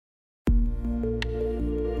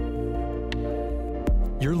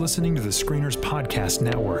listening to the Screeners Podcast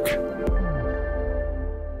Network.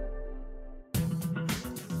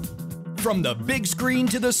 From the big screen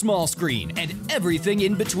to the small screen and everything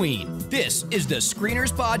in between, this is the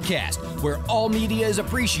Screeners Podcast, where all media is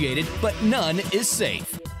appreciated, but none is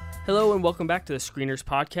safe. Hello and welcome back to the Screeners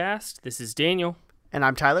Podcast. This is Daniel. And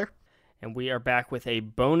I'm Tyler. And we are back with a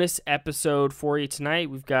bonus episode for you tonight.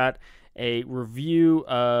 We've got a review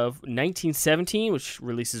of 1917, which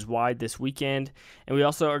releases wide this weekend. And we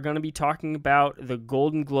also are going to be talking about the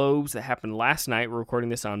Golden Globes that happened last night. We're recording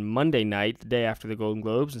this on Monday night, the day after the Golden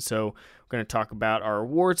Globes. And so we're going to talk about our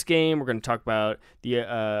awards game. We're going to talk about the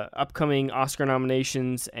upcoming Oscar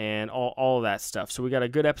nominations and all of that stuff. So we got a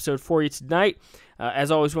good episode for you tonight.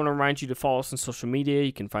 As always, we want to remind you to follow us on social media.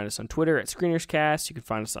 You can find us on Twitter at ScreenersCast. You can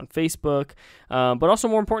find us on Facebook. But also,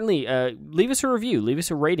 more importantly, leave us a review. Leave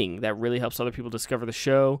us a rating. That really helps other people discover the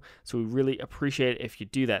show. So we really appreciate it if you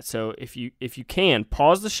do that. So if you can,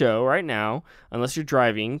 pause the show right now, unless you're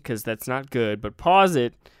driving, because that's not good. But pause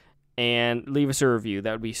it and leave us a review.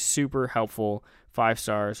 That would be super helpful. 5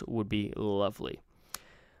 stars would be lovely.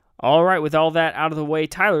 All right, with all that out of the way,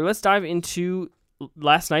 Tyler, let's dive into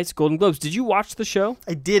last night's Golden Globes. Did you watch the show?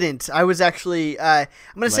 I didn't. I was actually, I'm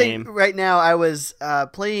going to say right now, I was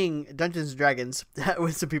playing Dungeons & Dragons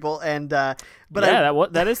with some people, and but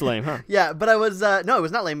that is lame, huh? Yeah, but I was no, it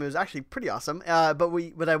was not lame. It was actually pretty awesome.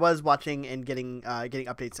 But I was watching and getting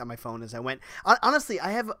updates on my phone as I went. Honestly,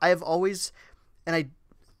 I have always, and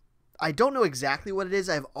I don't know exactly what it is.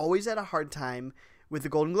 I've always had a hard time with the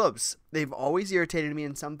Golden Globes. They've always irritated me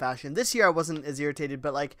in some fashion. This year I wasn't as irritated,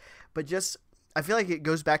 but just I feel like it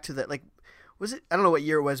goes back to that, was it, I don't know what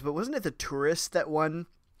year it was, but wasn't it The Tourist that won?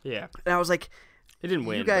 Yeah. And I was like, it didn't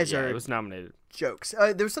win, you guys it was nominated. Jokes.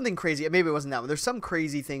 There was something crazy. Maybe it wasn't that one. There's some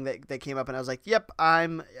crazy thing that came up, and I was like, yep,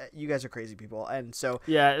 you guys are crazy people. And so.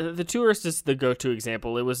 Yeah, The Tourist is the go-to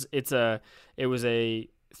example. It was a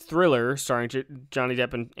thriller starring Johnny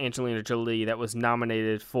Depp and Angelina Jolie that was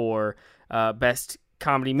nominated for Best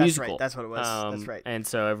Comedy Musical. That's what it was. That's right. And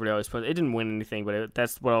so everybody always points. It didn't win anything, but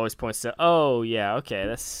that's what always points to. Oh yeah, okay,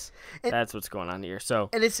 that's what's going on here. So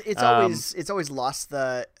and it's always lost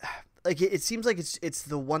the. It seems like it's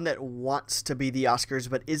the one that wants to be the Oscars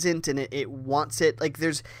but isn't, and it wants it.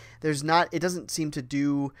 There's not. It doesn't seem to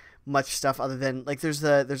do much stuff other than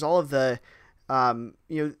there's all of the.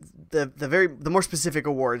 The more specific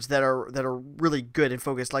awards that are really good and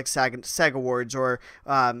focused, like SAG Awards or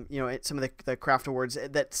some of the craft awards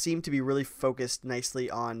that seem to be really focused nicely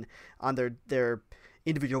on their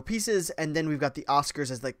individual pieces, and then we've got the Oscars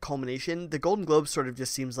as the culmination. The Golden Globes sort of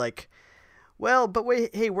just seems like, well, but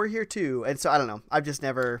wait, hey, we're here too, and so I don't know. I've just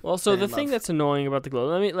never. Well, so the thing that's annoying about the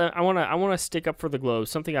Globes, I want to stick up for the Globes,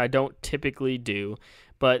 something I don't typically do.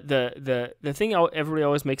 But the thing everybody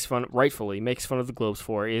always rightfully makes fun of the Globes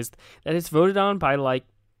for is that it's voted on by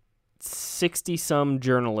 60-some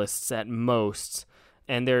journalists at most,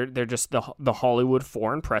 and they're just the Hollywood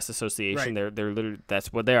Foreign Press Association. Right. They're literally,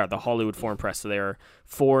 that's what they are, the Hollywood Foreign Press. So they are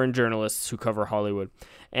foreign journalists who cover Hollywood,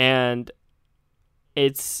 and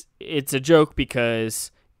it's a joke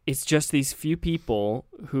because it's just these few people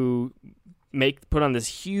who put on this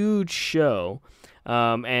huge show.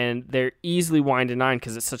 And they're easily wined and dined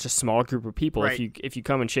because it's such a small group of people. Right. If you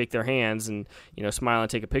come and shake their hands and smile and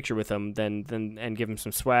take a picture with them, then and give them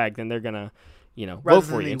some swag, then they're gonna vote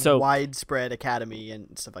for you. And so widespread academy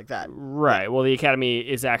and stuff like that. Right. Well, the academy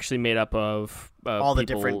is actually made up of all the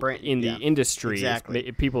people different brands in the industry.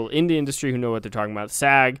 Exactly. People in the industry who know what they're talking about.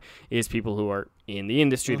 SAG is people who are in the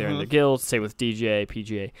industry. They're in the guilds. Same with DJ,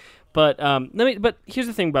 PGA. But But here's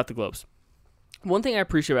the thing about the Globes. One thing I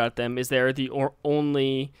appreciate about them is they're the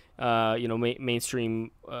only mainstream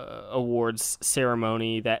awards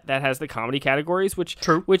ceremony that has the comedy categories, which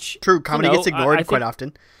true comedy gets ignored quite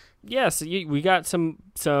often. Yes, we got some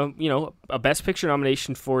a Best Picture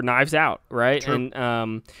nomination for Knives Out, right? True. And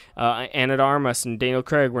Ana de Armas and Daniel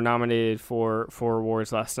Craig were nominated for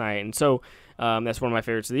awards last night, and so that's one of my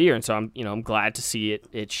favorites of the year. And so I'm glad to see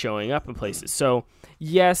it showing up in places. So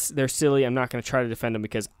yes, they're silly. I'm not going to try to defend them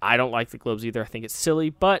because I don't like the Globes either. I think it's silly,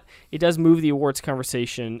 but it does move the awards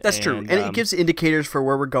conversation. That's true, and it gives indicators for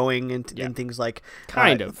where we're going and things like the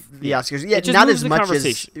Oscars. Yeah, just not moves as much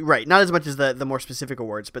as not as much as the more specific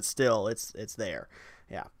awards, but still, it's there.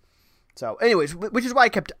 Yeah. So, anyways, which is why I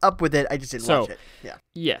kept up with it. I just didn't watch it. Yeah.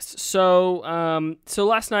 Yes. So, so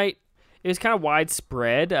last night it was kind of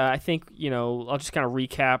widespread. I think I'll just kind of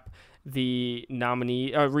recap the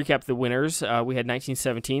winners. We had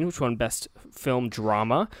 1917, which won Best Film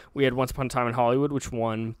Drama. We had Once Upon a Time in Hollywood, which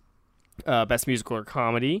won Best Musical or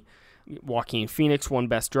Comedy. Joaquin Phoenix won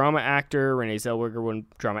Best Drama Actor. Renee Zellweger won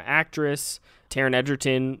Drama Actress. Taron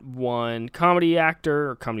Egerton won comedy actor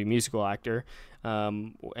or comedy musical actor.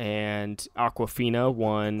 And Awkwafina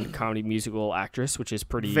won comedy musical actress, which is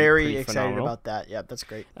pretty excited phenomenal. about that. Yeah, that's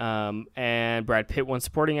great. And Brad Pitt won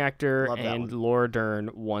supporting actor, and Laura Dern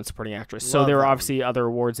won supporting actress. So there were obviously other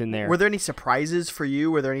awards in there. Were there any surprises for you?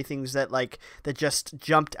 Were there any things that that just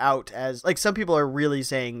jumped out as some people are really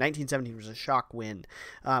saying 1917 was a shock win?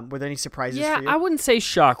 Were there any surprises for you? I wouldn't say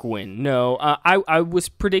shock win. No, I was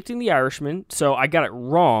predicting The Irishman, so I got it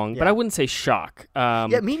wrong, but I wouldn't say shock.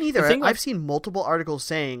 Me neither. I've seen multiple articles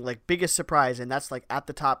saying biggest surprise, and that's at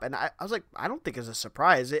the top, and I was like, I don't think it's a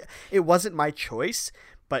surprise. It wasn't my choice,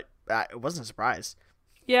 but it wasn't a surprise.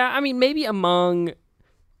 Yeah, I mean, maybe among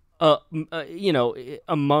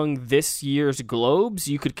among this year's Globes,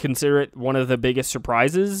 you could consider it one of the biggest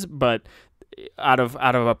surprises, but out of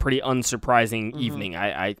a pretty unsurprising evening,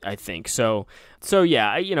 I think. So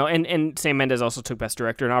yeah, and Sam Mendes also took Best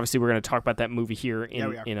Director, and obviously we're going to talk about that movie here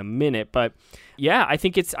in a minute. But yeah, I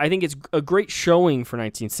think it's a great showing for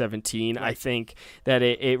 1917. Right. I think that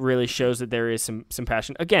it really shows that there is some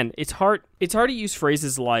passion. Again, it's hard to use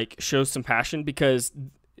phrases like shows some passion because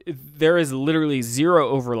there is literally zero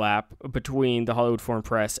overlap between the Hollywood Foreign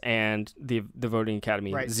Press and the Voting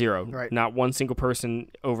Academy. Right. Zero. Right. Not one single person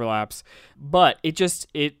overlaps. But it just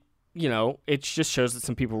shows that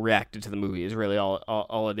some people reacted to the movie is really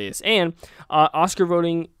all it is. And Oscar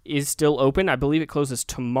voting is still open. I believe it closes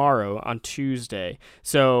tomorrow on Tuesday.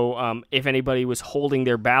 So if anybody was holding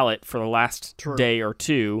their ballot for the last day or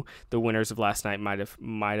two, the winners of last night might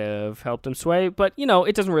have helped them sway. But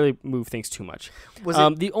it doesn't really move things too much.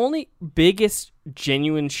 The only biggest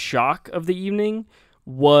genuine shock of the evening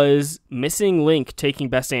was Missing Link taking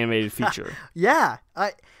Best Animated Feature. Yeah,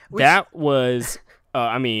 that was.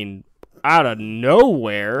 Out of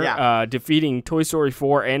nowhere, defeating Toy Story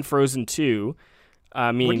 4 and Frozen 2.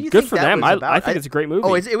 I mean, good for them. I think it's a great movie.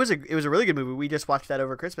 Oh, it was a really good movie. We just watched that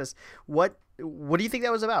over Christmas. What do you think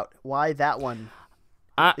that was about? Why that one?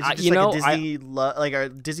 Is it just a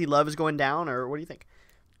Disney love is going down, or what do you think?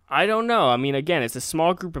 I don't know. I mean, again, it's a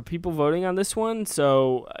small group of people voting on this one,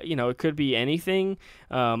 so it could be anything.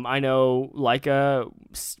 I know Laika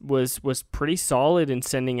was pretty solid in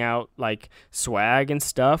sending out swag and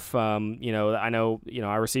stuff. I know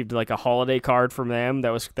I received a holiday card from them that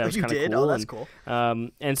was kind of cool. Oh, that's cool.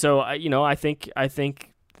 And so I think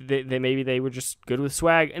they maybe they were just good with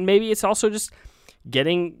swag, and maybe it's also just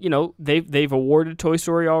getting they've awarded Toy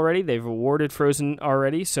Story already, they've awarded Frozen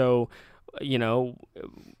already, so.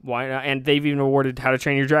 Why not? And they've even awarded How to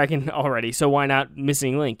Train Your Dragon already, so why not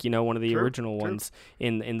Missing Link? One of the original ones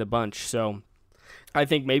in the bunch. So I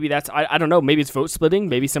think maybe that's I don't know. Maybe it's vote splitting.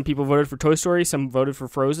 Maybe some people voted for Toy Story, some voted for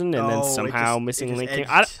Frozen, and then somehow Missing Link came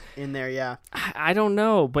in there. Yeah, I don't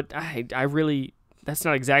know, but I really. That's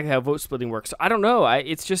not exactly how vote splitting works. So I don't know.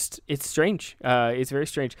 It's strange. It's very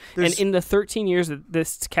strange. And in the 13 years that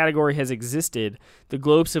this category has existed, the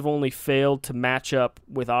Globes have only failed to match up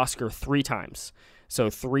with Oscar 3 times.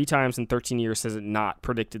 So 3 times in 13 years has it not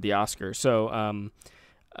predicted the Oscar. So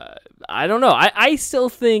I don't know. I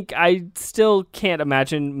still can't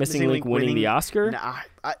imagine Missing Link winning the Oscar.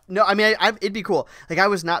 No, I mean, it'd be cool. I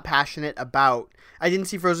was not passionate about. I didn't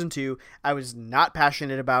see Frozen 2. I was not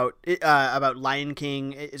passionate about Lion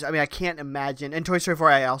King. I can't imagine. And Toy Story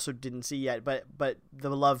 4 I also didn't see yet, but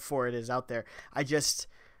the love for it is out there. I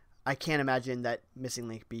can't imagine that Missing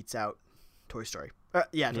Link beats out Toy Story. Toy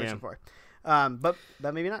Story 4. But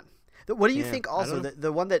maybe not. What do you think also?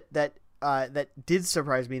 The one that did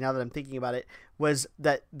surprise me now that I'm thinking about it was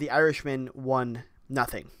that The Irishman won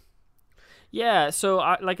nothing. Yeah, so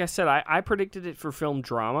like I said, I predicted it for film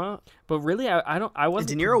drama, but really I wasn't.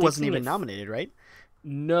 De Niro wasn't even nominated, right?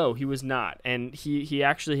 No, he was not, and he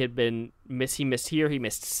actually had been he missed here, he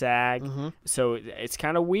missed SAG, so it's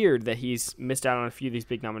kind of weird that he's missed out on a few of these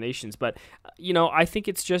big nominations. But I think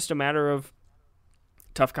it's just a matter of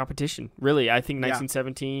tough competition. Really, I think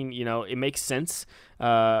 1917. It makes sense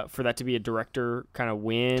for that to be a director kind of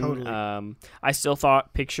win. Totally. I still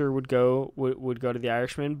thought picture would go to The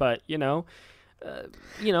Irishman, but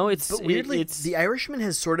it's but weirdly The Irishman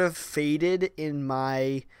has sort of faded in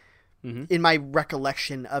my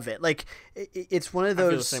recollection of it. It's one of those. I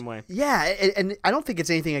feel the same way. Yeah, and I don't think it's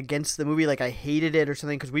anything against the movie. I hated it or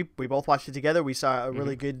something because we both watched it together. We saw a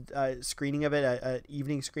really good screening of it, an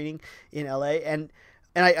evening screening in LA,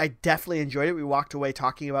 and I definitely enjoyed it. We walked away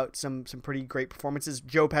talking about some pretty great performances.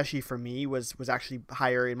 Joe Pesci for me was actually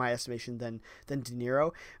higher in my estimation than De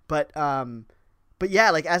Niro. But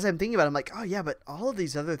yeah, as I'm thinking about it, I'm like, oh yeah, but all of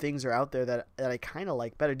these other things are out there that I kind of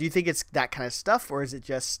like better. Do you think it's that kind of stuff, or is it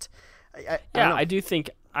just I do think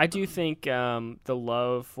the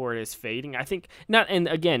love for it is fading. I think not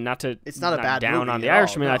to it's not a bad down movie on The at all,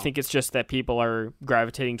 Irishman. no. I think it's just that people are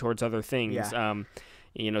gravitating towards other things. Yeah.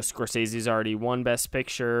 Scorsese's already won Best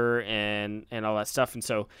Picture and all that stuff, and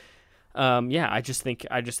so I just think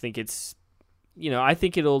it's. I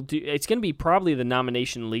think it's going to be probably the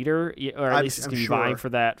nomination leader, or at least it's going to be vying for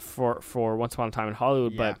that for Once Upon a Time in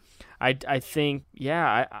Hollywood. Yeah. But I think,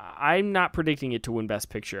 I'm not predicting it to win Best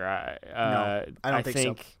Picture. I don't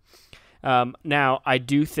think so. Now, I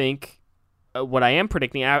do think what I am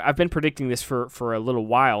predicting, I've been predicting this for a little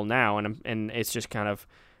while now, and it's just kind of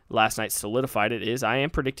last night solidified it, is I am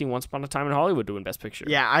predicting Once Upon a Time in Hollywood to win Best Picture.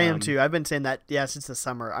 Yeah, I am too. I've been saying that since the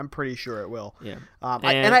summer. I'm pretty sure it will. Yeah.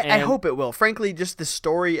 I hope it will. Frankly, just the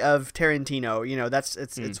story of Tarantino,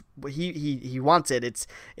 it's he wants it. It's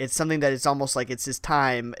something that it's almost like it's his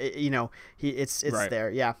time. It's right.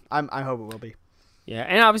 there. Yeah. I hope it will be. Yeah,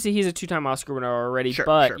 and obviously he's a 2-time Oscar winner already,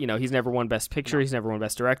 Sure. He's never won Best Picture, he's never won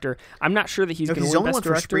Best Director. I'm not sure that he's going to win only Best won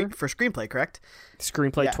Director. for screenplay, correct?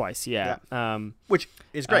 Screenplay twice, yeah. Which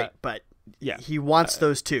is great, but he wants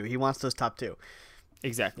those two. He wants those top two.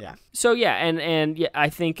 Exactly. Yeah. So I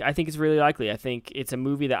think it's really likely. I think it's a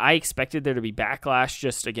movie that I expected there to be backlash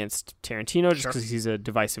just against Tarantino, just because he's a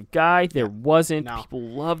divisive guy. There wasn't. No. People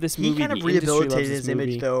love this movie. He kind of The industry loves rehabilitated this his movie.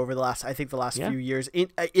 image though over the last few years.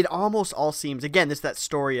 It almost all seems, again, this that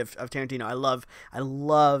story of Tarantino. I love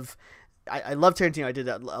Tarantino. I did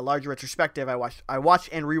a large retrospective. I watched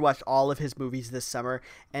and rewatched all of his movies this summer,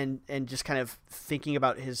 and just kind of thinking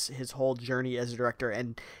about his whole journey as a director,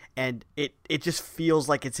 and it just feels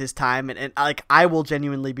like it's his time, and like I will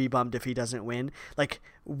genuinely be bummed if he doesn't win. Like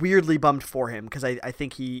weirdly bummed for him, because I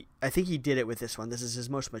think he did it with this one. This is his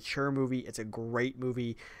most mature movie. It's a great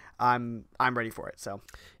movie. I'm ready for it. So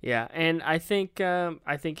yeah, and I think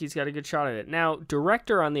he's got a good shot at it. Now,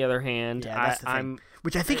 director on the other hand, that's the thing.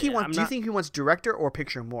 Which I think he wants. Do you think he wants director or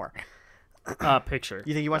picture more? Picture.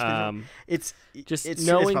 You think he wants picture? It's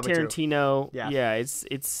knowing it's Tarantino. Yeah,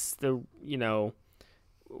 it's the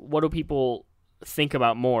what do people think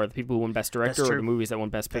about more, the people who win Best Director or the movies that won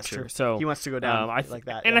Best Picture? So he wants to go down like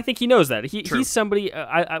that, and I think he knows that. He's somebody.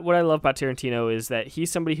 What I love about Tarantino is that he's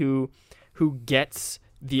somebody who gets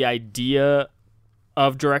the idea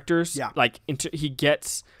of directors. Yeah. He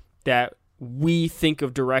gets that we think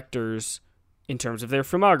of directors in terms of their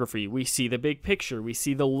filmography. We see the big picture. We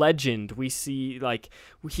see the legend. We see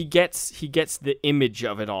he gets the image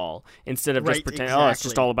of it all, instead of just pretending it's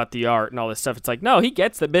just all about the art and all this stuff. It's like, no, he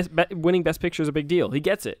gets that winning Best Picture is a big deal. He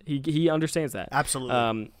gets it. He understands that.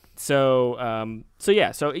 Absolutely. So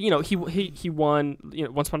he won.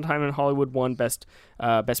 Once Upon a Time in Hollywood won Best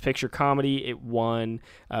Picture Comedy. It won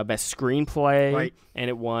Best Screenplay, right, and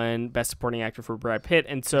it won Best Supporting Actor for Brad Pitt.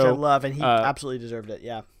 And so, which I love, and he absolutely deserved it.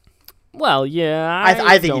 Yeah. Well, yeah,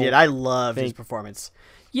 I think he did. I love his performance.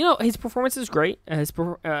 His performance is great.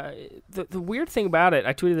 The weird thing about it,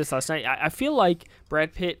 I tweeted this last night. I feel like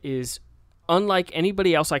Brad Pitt is unlike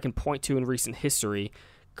anybody else I can point to in recent history,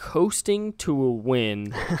 coasting to a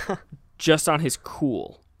win just on his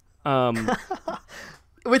cool.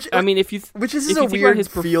 Which I mean, which is a weird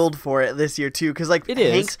field for it this year too,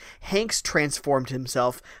 because Hanks transformed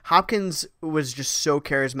himself. Hopkins was just so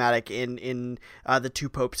charismatic in The Two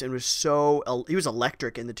Popes, and he was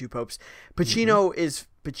electric in The Two Popes. Pacino is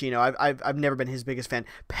Pacino. I've never been his biggest fan.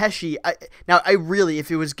 Pesci. I really,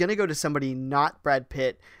 if it was gonna go to somebody not Brad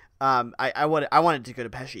Pitt, I wanted to go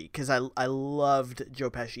to Pesci, because I loved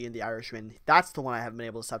Joe Pesci in The Irishman. That's the one I haven't been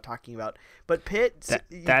able to stop talking about. But Pitt,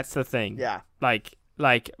 that's the thing. Yeah.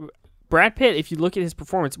 Like Brad Pitt, if you look at his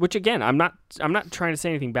performance, which again, I'm not trying to say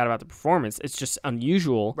anything bad about the performance. It's just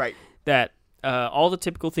unusual, right, that all the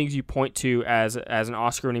typical things you point to as an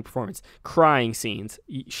Oscar-winning performance: crying scenes,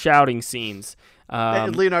 shouting scenes.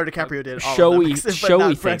 Leonardo DiCaprio did all showy of them,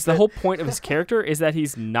 showy things. The whole point of his character is that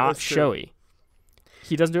he's not showy.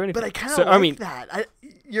 He doesn't do anything. But I kind of like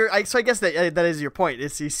that. So I guess that is your point.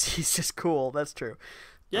 He's just cool. That's true.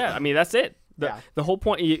 Yeah, I mean, that's it. The whole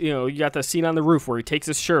point, you got the scene on the roof where he takes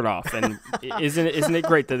his shirt off, and isn't it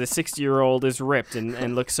great that the 60-year-old is ripped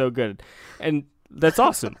and looks so good, and that's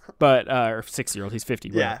awesome. But or 60-year-old, he's 50.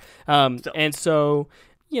 Yeah. And so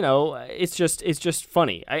it's just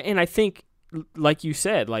funny, and I think, like you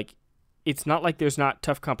said, it's not like there's not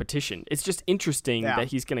tough competition. It's just interesting that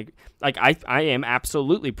he's gonna I am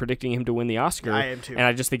absolutely predicting him to win the Oscar. I am too, and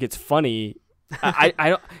I just think it's funny.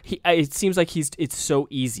 It seems like it's so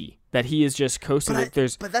easy that he is just coasting.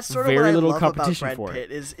 But that's sort very of what little I love competition about Brad for Pitt.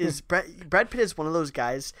 it. Is Brad Pitt is one of those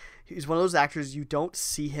guys. He's one of those actors you don't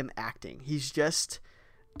see him acting. He's just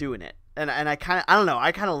doing it. and I don't know,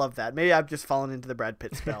 I kind of love that. Maybe I've just fallen into the Brad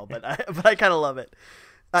Pitt spell, but I kind of love it.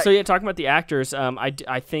 So yeah, talking about the actors, I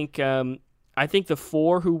think the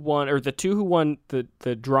four wwho won, or the two who won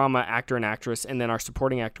the drama actor and actress, and then our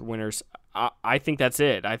supporting actor winners, I think that's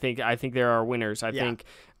it. I think there are winners. I think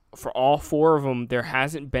for all four of them, there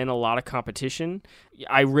hasn't been a lot of competition.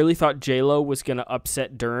 I really thought J-Lo was going to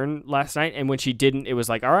upset Dern last night, and when she didn't, it was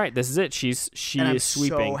like, all right, this is it. She is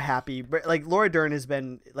sweeping. I'm so happy. Like Laura Dern has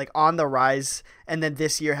been like on the rise, and then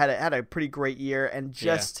this year had a pretty great year, and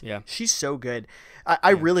just she's so good.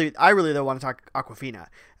 I really though want to talk Awkwafina.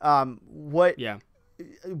 What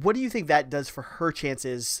do you think that does for her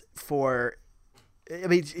chances for? I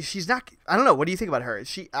mean, she's not. I don't know. What do you think about her?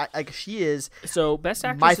 She is. So best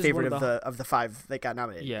actress. My favorite of the five that got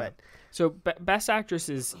nominated. Yeah. But. So best actress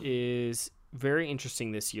is very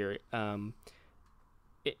interesting this year.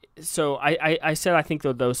 So I said I think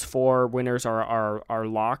that those four winners are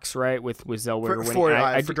locks, right? With Zellweger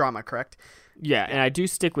winning for drama, correct? Yeah, and I do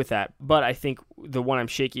stick with that. But I think the one I'm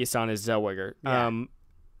shakiest on is Zellweger. Yeah.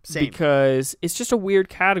 Same. Because it's just a weird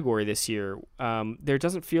category this year. There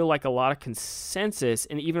doesn't feel like a lot of consensus,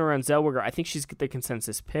 and even around Zellweger, I think she's the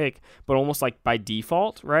consensus pick, but almost like by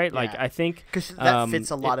default, right? Yeah. Like I think because that fits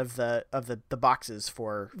a lot of the boxes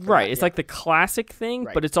for right. That, it's like the classic thing,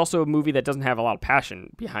 but it's also a movie that doesn't have a lot of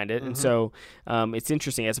passion behind it, and so it's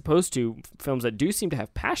interesting as opposed to films that do seem to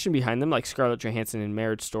have passion behind them, like Scarlett Johansson in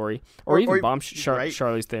Marriage Story, or even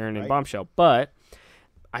Charlize Theron in Bombshell, but.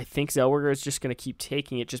 I think Zellweger is just going to keep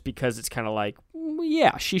taking it just because it's kind of like,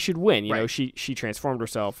 yeah, she should win. You know, she transformed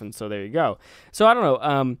herself, and so there you go. So I don't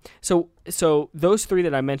know. So those three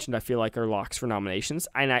that I mentioned, I feel like are locks for nominations,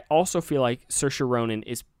 and I also feel like Saoirse Ronan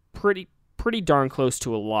is pretty darn close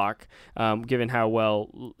to a lock, given how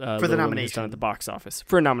well for the nomination has done at the box office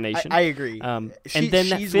for a nomination. I agree. And then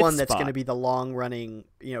she's one that's going to be the long running.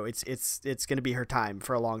 You know, it's going to be her time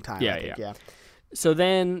for a long time. Yeah. So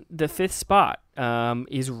then the fifth spot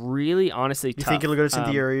is really honestly tough. You think it'll go to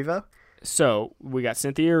Cynthia Erivo? So we got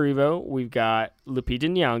Cynthia Erivo. We've got Lupita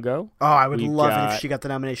Nyong'o. Oh, I would love it if she got the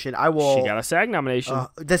nomination. I will. She got a SAG nomination.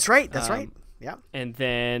 That's right. Yeah. And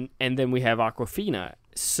then we have Awkwafina.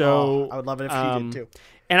 So I would love it if she did too.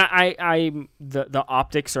 And I the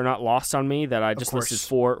optics are not lost on me that I just listed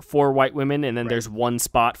four white women, and then there's one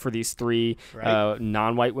spot for these three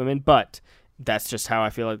non-white women, but. That's just how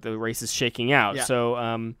I feel like the race is shaking out. Yeah.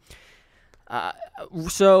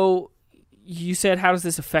 So you said, how does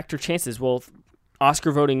this affect her chances? Well,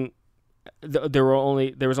 Oscar voting, there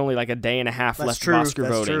was only like a day and a half left of Oscar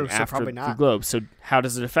voting after the Globes. So how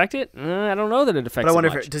does it affect it? I don't know that it affects. But I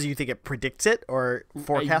wonder if does you think it predicts it or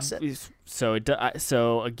forecasts it?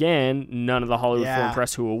 So again, none of the Hollywood Foreign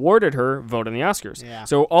Press who awarded her vote on the Oscars. Yeah.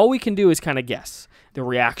 So all we can do is kind of guess the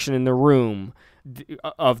reaction in the room.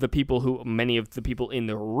 Of the people many of the people in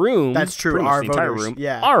the room, that's true. Our voters, entire room,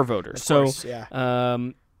 are voters. Of course,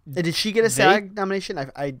 did she get a SAG nomination?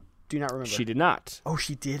 I do not remember. She did not. Oh,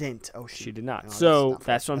 she didn't. She did not. So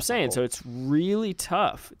that's what I'm saying. Cool. So it's really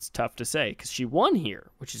tough. It's tough to say because she won here,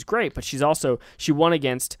 which is great, but she won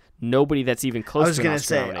against nobody that's even close. I was going to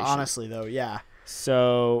say nomination. Honestly though, yeah.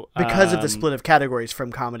 So because of the split of categories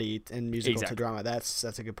from comedy and musical to drama, that's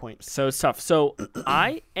a good point. So it's tough. So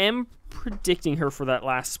I am predicting her for that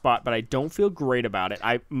last spot, but I don't feel great about it.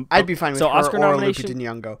 I'd be fine with her Oscar or nomination,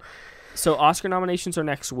 Lupita Nyong'o. So Oscar nominations are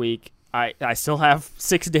next week. I still have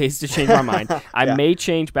 6 days to change my mind. I may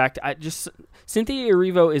change back to Cynthia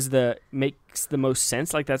Erivo makes the most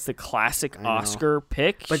sense. Like that's the classic Oscar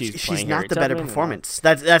pick. But she's not the better performance.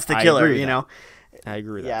 That's the killer, you know. I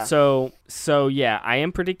agree with that. So yeah, I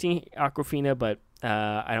am predicting Awkwafina, but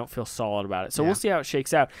I don't feel solid about it. So we'll see how it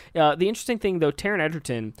shakes out. The interesting thing, though, Taron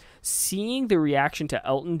Egerton, seeing the reaction to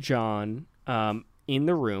Elton John in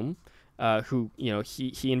the room, who, you know,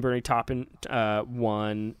 he and Bernie Taupin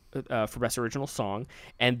won for Best Original Song,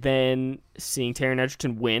 and then seeing Taron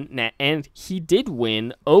Egerton win, and he did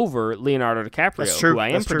win over Leonardo DiCaprio, who I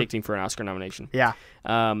am predicting for an Oscar nomination. Yeah.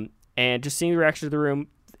 And just seeing the reaction to the room,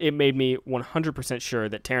 it made me 100% sure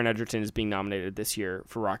that Taron Egerton is being nominated this year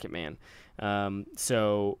for Rocketman.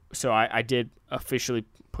 So I did officially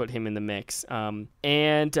put him in the mix. And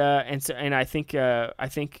I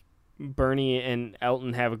think Bernie and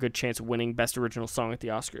Elton have a good chance of winning Best Original Song at the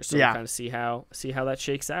Oscars. So we'll kind of see how that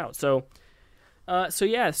shakes out. So those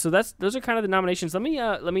are kind of the nominations. Let me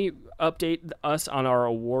update us on our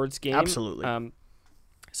awards game. Absolutely.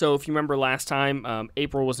 So if you remember last time,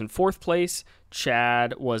 April was in 4th place,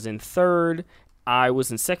 Chad was in 3rd, I was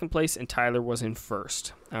in 2nd place, and Tyler was in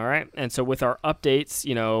 1st. All right, and so with our updates,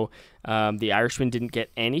 you know, the Irishman didn't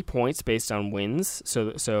get any points based on wins. So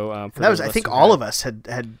that was, I think all of us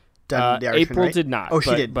had done The Irishman, April right? did not. Oh, she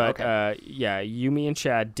but, did. But Okay. yeah, Yumi and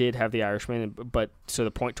Chad did have The Irishman, but so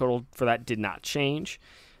the point total for that did not change.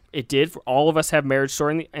 It did. All of us have Marriage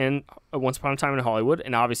Story and Once Upon a Time in Hollywood,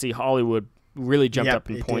 and obviously Hollywood really jumped Yep, up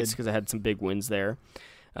in it points did. because it had some big wins there.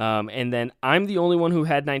 And then I'm the only one who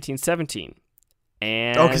had 1917.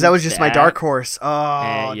 And Oh, because that was just my dark horse.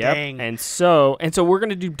 Oh, yep. dang. And so we're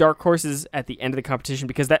gonna do dark horses at the end of the competition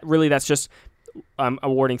because that's just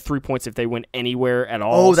awarding 3 points if they win anywhere at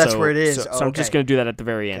all. Oh, that's where it is. So I'm just Okay. gonna do that at the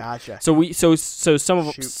very end. Gotcha. So some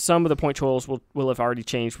of Shoot. the point totals will have already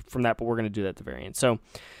changed from that, but we're gonna do that at the very end.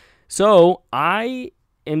 So I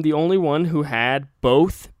am the only one who had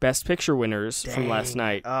both Best Picture winners from last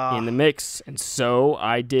Dang. night in the mix, and so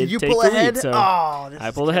I did. Did you take pull the ahead? lead. So Oh, this I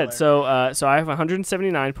is pulled ahead. killer. So I have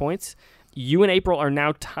 179 points. You and April are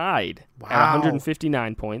now tied at Wow.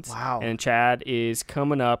 159 points. Wow. And Chad is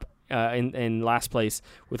coming up in last place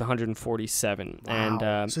with 147. Wow.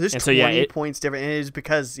 And So there's and 20 so yeah, points different, and it is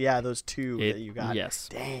because those two that you got. Yes.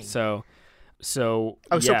 Dang. So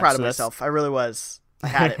I was so yeah, proud of that's- myself. I really was. I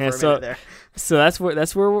had it for a So- minute there. So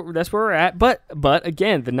that's where we're at. But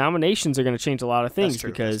again, the nominations are going to change a lot of things That's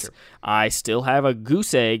true, because that's true. I still have a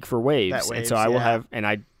goose egg for Waves, That and so Waves, I will yeah. have, and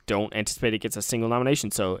I don't anticipate it gets a single nomination.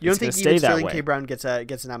 So You don't it's going think to stay even that Sterling way. K. Brown gets a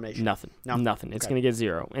nomination? Nothing. No? Nothing. It's Okay. going to get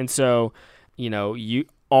 0. And so,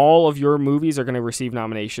 all of your movies are going to receive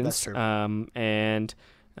nominations. That's true. And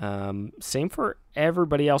same for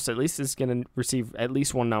everybody else. At least is going to receive at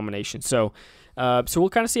least one nomination. So we'll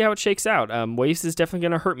kind of see how it shakes out. Waves is definitely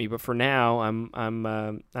going to hurt me, but for now, I'm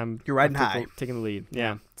You're riding I'm high. taking the lead.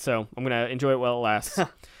 Yeah. So I'm going to enjoy it while it lasts.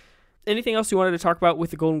 Anything else you wanted to talk about with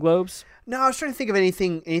the Golden Globes? No, I was trying to think of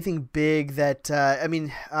anything big that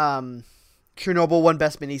Chernobyl won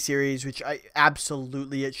Best Miniseries, which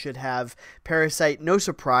it should have. Parasite, no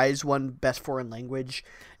surprise, won Best Foreign Language.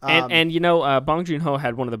 And Bong Joon-ho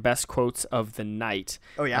had one of the best quotes of the night.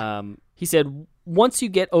 Oh, yeah? He said, "Once you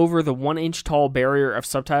get over the 1-inch tall barrier of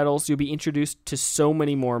subtitles, you'll be introduced to so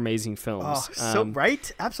many more amazing films."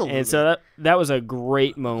 Right? Absolutely. And so that was a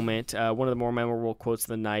great moment. One of the more memorable quotes of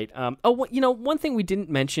the night. One thing we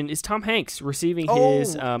didn't mention is Tom Hanks receiving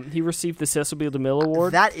he received the Cecil B. DeMille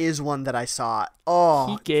Award. That is one that I saw. Oh,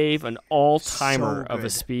 He gave an all-timer so of a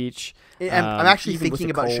good. speech. I'm actually even with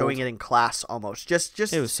thinking the about cold. showing it in class almost. Just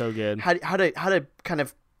It was so good. how to kind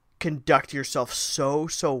of conduct yourself so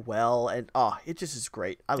well, and it just is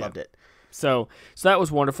great. I loved it. So that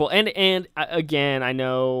was wonderful. And again, I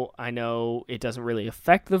know it doesn't really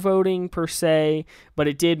affect the voting per se, but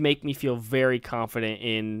it did make me feel very confident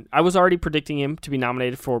in. I was already predicting him to be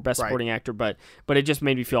nominated for Best Right. Supporting Actor, but it just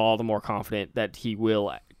made me feel all the more confident that he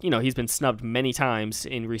will. He's been snubbed many times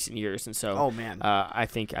in recent years, and so Oh, man. I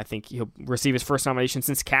think he'll receive his first nomination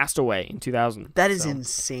since Castaway in 2000. That is So,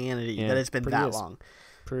 insanity yeah, that it's been pretty that is. long.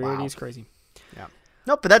 pretty Wow. is crazy. Yeah.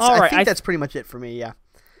 No, but that's All I right, think that's pretty much it for me. Yeah.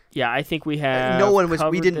 Yeah, I think we have. No one was. We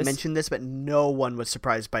covered didn't this. mention this, but no one was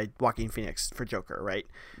surprised by Joaquin Phoenix for Joker, right?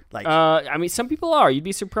 Like, I mean, some people are. You'd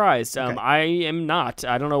be surprised. Okay. I am not.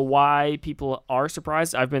 I don't know why people are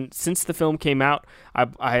surprised. I've been since the film came out.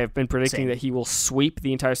 I have been predicting Same. that he will sweep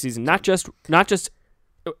the entire season. Not just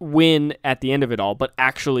win at the end of it all, but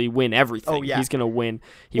actually win everything. Oh, yeah. He's gonna win.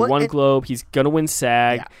 He Well, won and- Globe. He's gonna win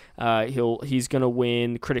SAG. He's gonna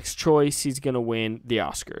win Critics' Choice. He's gonna win the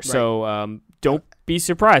Oscar. So don't be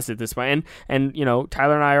surprised at this point. And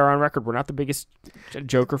Tyler and I are on record. We're not the biggest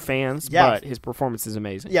Joker fans, Yeah. but his performance is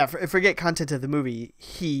amazing. yeah. Forget content of the movie.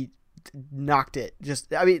 He knocked it.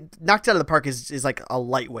 Knocked it out of the park is like a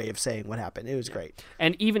light way of saying what happened. It was great.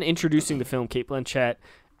 And even introducing the film, Cate Blanchett,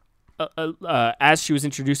 as she was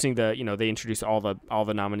introducing they introduced all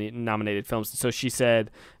the nominated films. So she said,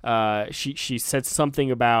 she said something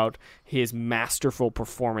about his masterful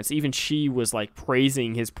performance. Even she was like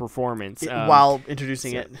praising his performance While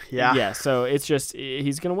introducing it. Yeah. Yeah. So it's just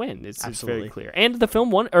he's gonna win. It's very Absolutely. clear. And the film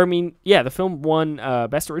won. The film won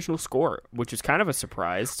Best Original Score, which is kind of a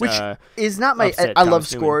surprise. Which is not my. upset I love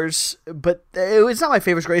Thomas Newman. scores, but it's not my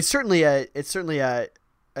favorite score. It's certainly a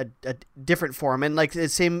different form, and like the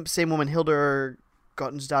same woman, Hildur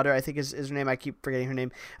Guntensdottir, I think is her name. I keep forgetting her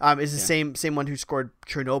name. Is the same one who scored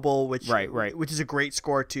Chernobyl, which Right. which is a great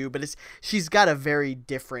score too. But she's got a very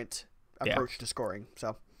different approach to scoring.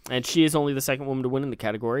 So And she is only the second woman to win in the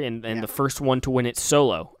category, and the first one to win it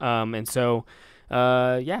solo. So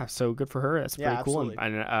good for her. That's pretty cool. absolutely.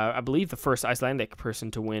 And I believe the first Icelandic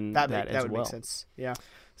person to win that as would well. make sense. Yeah.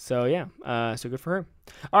 So so good for her.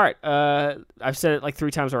 All right, I've said it like 3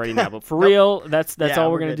 times already now, but for real, that's Yeah, all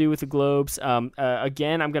we're we're gonna good. do with the Globes.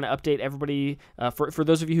 Again, I'm gonna update everybody for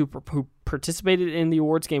those of you who participated in the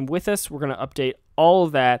awards game with us. We're gonna update all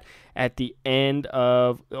of that at the end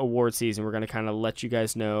of award season. We're going to kind of let you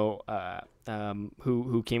guys know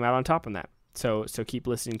who came out on top on that. So keep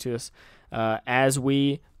listening to us as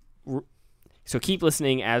we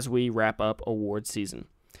wrap up award season.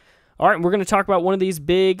 All right, we're going to talk about one of these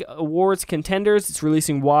big awards contenders. It's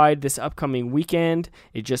releasing wide this upcoming weekend.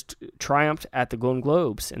 It just triumphed at the Golden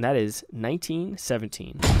Globes, and that is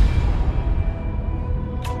 1917.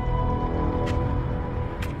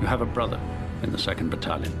 You have a brother in the 2nd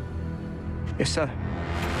Battalion. Yes, sir.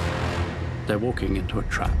 They're walking into a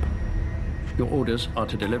trap. Your orders are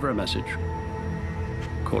to deliver a message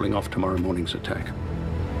calling off tomorrow morning's attack.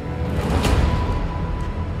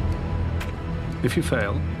 If you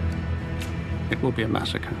fail, it will be a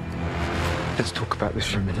massacre. Let's talk about this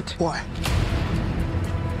for a minute. Why?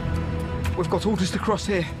 We've got orders to cross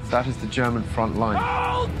here. That is the German front line.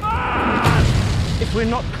 If we're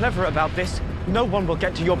not clever about this, no one will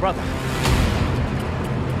get to your brother.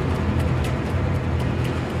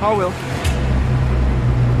 I will.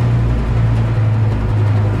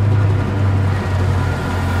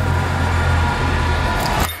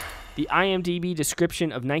 The IMDb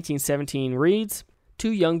description of 1917 reads,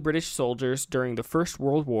 2 young British soldiers during the First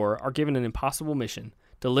World War are given an impossible mission: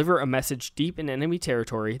 deliver a message deep in enemy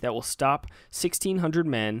territory that will stop 1,600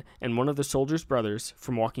 men and one of the soldiers' brothers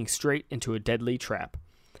from walking straight into a deadly trap.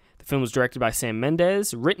 The film was directed by Sam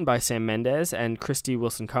Mendes, written by Sam Mendes and Christy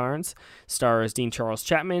Wilson Cairns, stars Dean Charles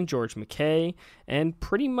Chapman, George McKay, and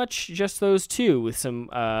pretty much just those two, with some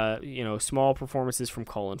small performances from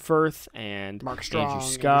Colin Firth and Mark Strong, Andrew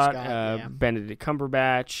Scott, yeah. Benedict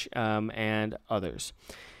Cumberbatch, and others.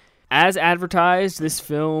 As advertised, this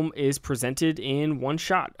film is presented in one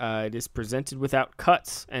shot. It is presented without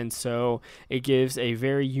cuts, and so it gives a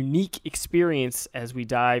very unique experience as we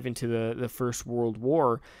dive into the First World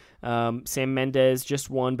War. Sam Mendes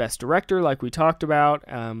just won Best Director, like we talked about,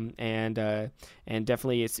 and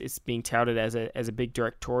definitely it's being touted as a big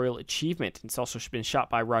directorial achievement. It's also been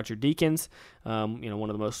shot by Roger Deakins, one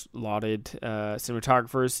of the most lauded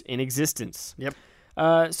cinematographers in existence. Yep.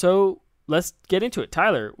 So let's get into it.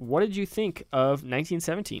 Tyler, what did you think of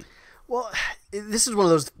 1917? Well, this is one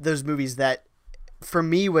of those movies that, for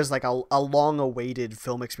me, was like a long-awaited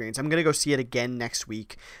film experience. I'm gonna go see it again next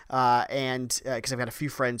week, and because I've got a few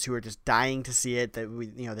friends who are just dying to see it. That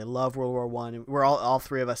they love World War I. We're all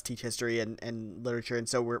three of us teach history and literature, and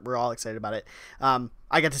so we're all excited about it.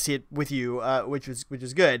 I got to see it with you, which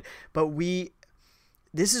was good. But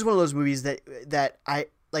this is one of those movies that I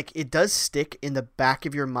like. It does stick in the back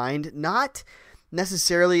of your mind, not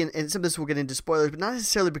necessarily, and some of this will get into spoilers, but not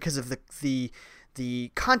necessarily because of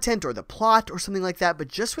the content or the plot or something like that, but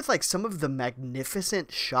just with like some of the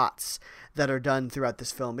magnificent shots that are done throughout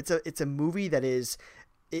this film. It's a movie that is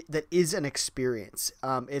an experience.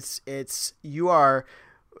 You are,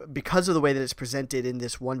 because of the way that it's presented in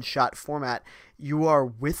this one shot format, you are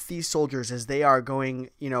with these soldiers as they are going,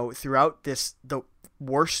 throughout the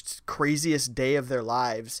worst, craziest day of their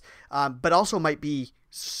lives, but also might be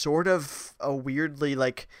sort of a weirdly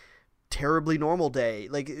like terribly normal day.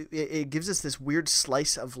 Like it gives us this weird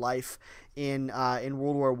slice of life in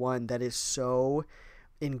World War I that is so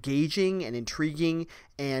engaging and intriguing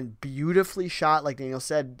and beautifully shot. Like Daniel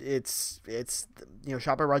said, it's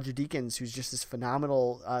shot by Roger Deakins, who's just this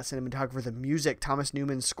phenomenal cinematographer. The music, Thomas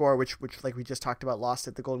Newman's score, which like we just talked about, lost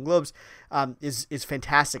at the Golden Globes, is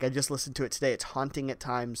fantastic. I just listened to it today. It's haunting at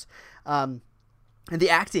times, and the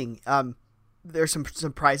acting. There's some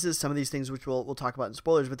surprises, some of these things which we'll talk about in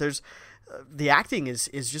spoilers, but there's the acting is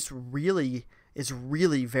just really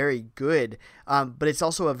very good. But it's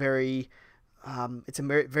also a very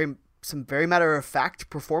some very matter of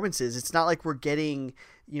fact performances. It's not like we're getting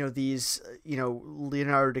these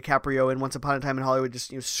Leonardo DiCaprio in Once Upon a Time in Hollywood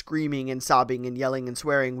just screaming and sobbing and yelling and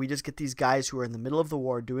swearing. We just get these guys who are in the middle of the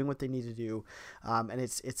war doing what they need to do, and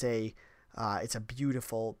it's a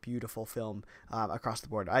beautiful, beautiful film across the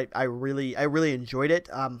board. I really enjoyed it.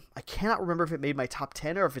 I cannot remember if it made my top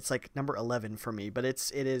 10 or if it's like number 11 for me, but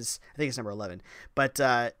it is. I think it's number 11. But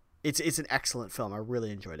it's an excellent film. I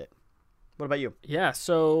really enjoyed it. What about you? Yeah,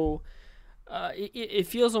 so it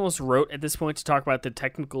feels almost rote at this point to talk about the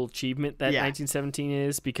technical achievement that 1917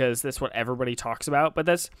 is, because that's what everybody talks about. But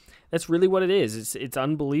that's really what it is. It's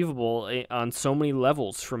unbelievable on so many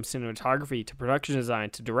levels, from cinematography to production design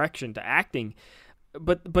to direction to acting.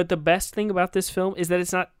 But the best thing about this film is that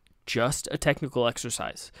it's not just a technical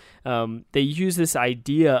exercise. They use this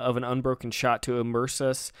idea of an unbroken shot to immerse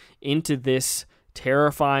us into this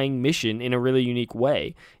terrifying mission in a really unique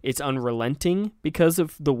way. It's unrelenting because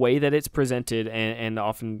of the way that it's presented, and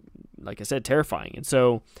often, like I said, terrifying. And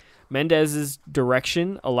so Mendez's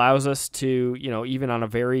direction allows us to, even on a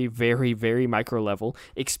very, very, very micro level,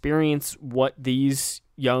 experience what these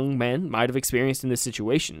young men might have experienced in this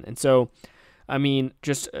situation. And so, I mean,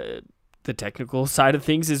 just the technical side of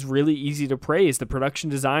things is really easy to praise. The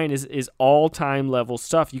production design is all-time level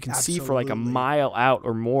stuff. You can see for like a mile out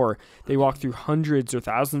or more. They walk through hundreds or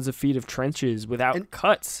thousands of feet of trenches without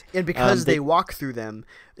cuts. And because they walk through them,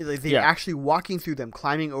 they're actually walking through them,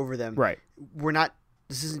 climbing over them. Right.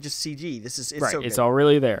 This isn't just CG. It's right. so good. It's all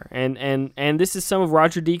really there. And this is some of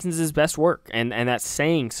Roger Deakins' best work. And that's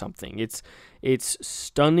saying something. It's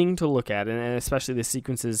stunning to look at, and especially the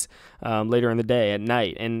sequences later in the day, at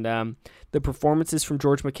night. And the performances from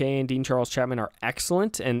George McKay and Dean Charles Chapman are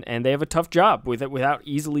excellent, and they have a tough job with it without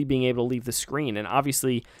easily being able to leave the screen. And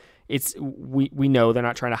obviously, we know they're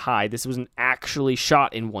not trying to hide. This wasn't actually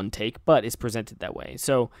shot in one take, but it's presented that way.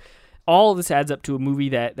 So all of this adds up to a movie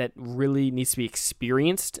that really needs to be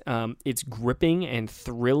experienced. It's gripping and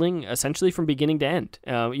thrilling, essentially from beginning to end.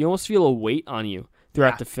 You almost feel a weight on you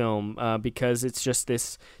throughout the film because it's just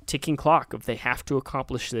this ticking clock of they have to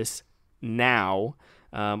accomplish this now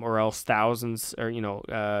or else thousands or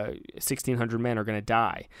 1,600 men are going to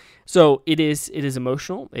die. So it is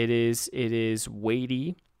emotional, it is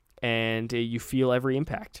weighty, and you feel every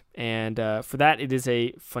impact. And for that, it is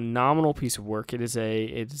a phenomenal piece of work. It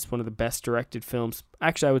is one of the best directed films.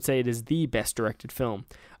 Actually, I would say it is the best directed film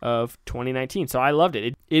of 2019. So I loved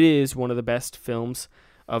it. It is one of the best films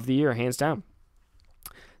of the year, hands down.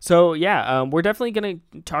 So yeah, we're definitely going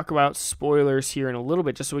to talk about spoilers here in a little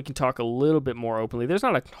bit, just so we can talk a little bit more openly. There's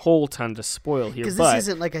not a whole ton to spoil here, because this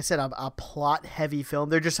isn't, like I said, a plot-heavy film.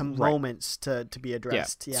 They're just some moments to be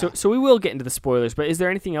addressed. Yeah. So we will get into the spoilers, but is there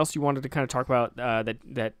anything else you wanted to kind of talk about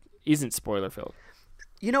that isn't spoiler-filled?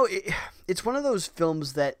 It's one of those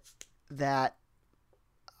films that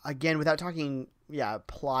again, without talking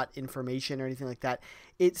plot information or anything like that,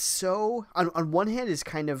 it's so on one hand is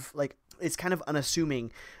kind of like, it's kind of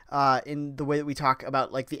unassuming in the way that we talk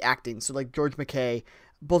about like the acting. So like both George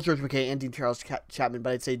McKay and Dean Charles Chapman,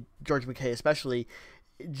 but I'd say George McKay especially,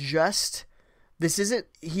 he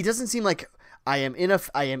doesn't seem like I am in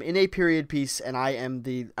a period piece and I am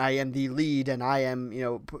the lead and I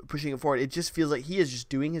am pushing it forward. It just feels like he is just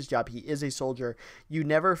doing his job. He is a soldier. You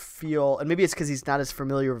never feel, and maybe it's because he's not as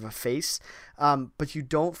familiar of a face, but you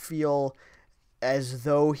don't feel as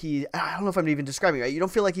though I don't know if I'm even describing it right. You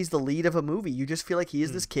don't feel like he's the lead of a movie. You just feel like he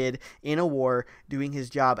is this kid in a war doing his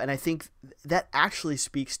job. And I think that actually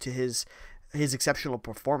speaks to his exceptional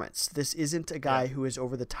performance. This isn't a guy who is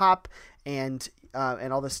over the top and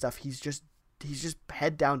all this stuff. He's just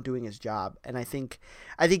head down doing his job. And I think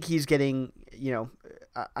he's getting,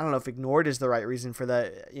 I don't know if ignored is the right reason for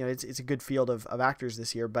that. It's a good field of actors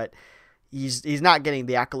this year, but he's not getting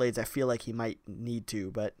the accolades I feel like he might need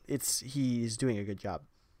to, but he's doing a good job.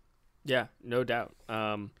 Yeah, no doubt.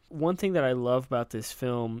 One thing that I love about this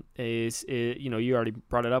film is, you already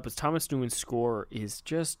brought it up, is Thomas Newman's score is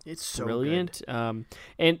just so brilliant. And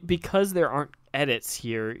because there aren't edits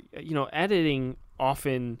here, editing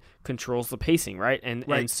often controls the pacing, right?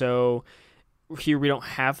 And so here we don't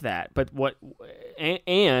have that. But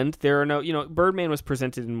and there are no, Birdman was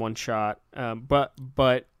presented in one shot, but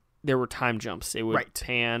there were time jumps. It would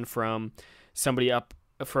pan from somebody up,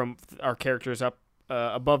 from our characters up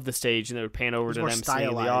above the stage, and it would pan over to them sitting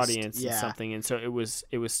in the audience and something. And so it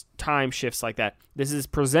was time shifts like that. This is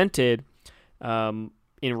presented in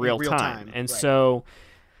real time. And so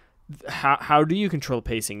how do you control the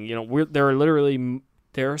pacing?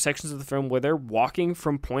 There are sections of the film where they're walking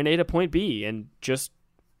from point A to point B and just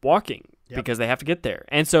walking. Because they have to get there.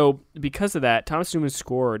 And so because of that, Thomas Newman's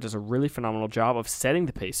score does a really phenomenal job of setting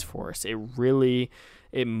the pace for us.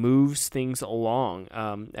 It moves things along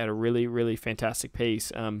at a really, really fantastic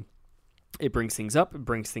pace. It brings things up, it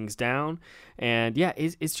brings things down. And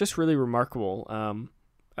it's just really remarkable.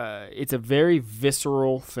 It's a very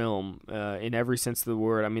visceral film in every sense of the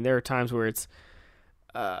word. I mean, there are times where it's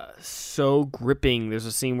so gripping. There's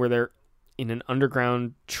a scene where they're in an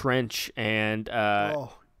underground trench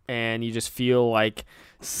and you just feel like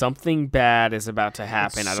something bad is about to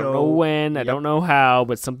happen. I don't know when, I don't know how,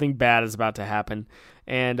 but something bad is about to happen.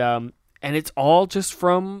 And it's all just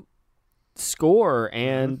from score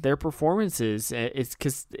and their performances. It's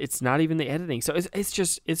because it's not even the editing. So it's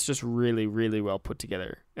just really, really well put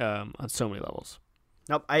together on so many levels.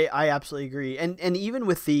 Nope, I absolutely agree. And even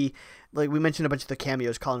with the, like we mentioned a bunch of the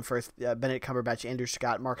cameos, Colin Firth, Benedict Cumberbatch, Andrew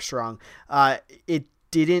Scott, Mark Strong, it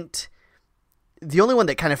didn't. The only one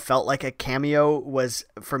that kind of felt like a cameo was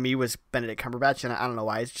Benedict Cumberbatch, and I don't know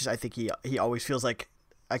why. It's just I think he always feels like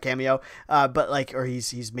a cameo, or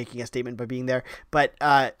he's making a statement by being there. But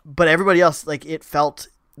everybody else, like, it felt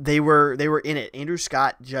they were in it. Andrew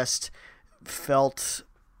Scott just felt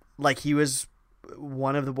like he was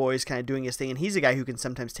one of the boys kind of doing his thing, and he's a guy who can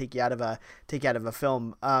sometimes take you out of a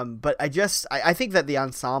film. But I think that the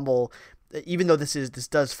ensemble, even though this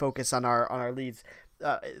does focus on our leads,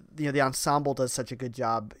 the ensemble does such a good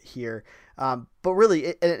job here. But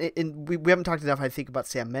really, we haven't talked enough, I think, about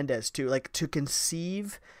Sam Mendes too. Like, to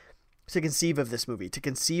conceive of this movie, to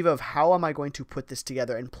conceive of how am I going to put this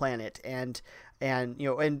together and plan it, and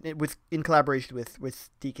in collaboration with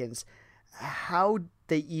Deakins, how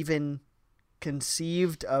they even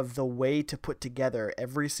conceived of the way to put together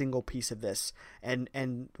every single piece of this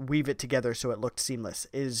and weave it together so it looked seamless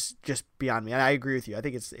is just beyond me. And I agree with you. I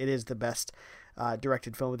think it is the best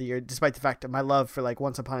directed film of the year, despite the fact that my love for, like,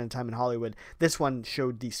 Once Upon a Time in Hollywood, this one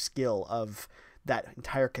showed the skill of that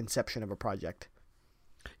entire conception of a project.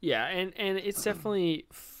 Yeah, and it's definitely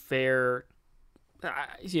fair.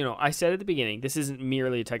 I said at the beginning, this isn't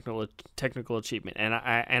merely a technical achievement, and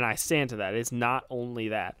I stand to that. It's not only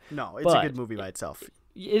that. No, it's a good movie by itself.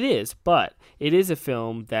 It is, but it is a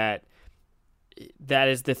film that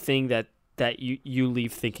is the thing that you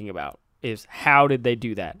leave thinking about, is how did they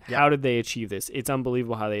do that? Yep. How did they achieve this? It's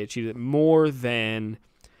unbelievable how they achieved it, more than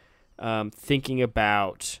thinking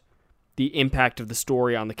about the impact of the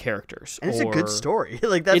story on the characters. And it's a good story.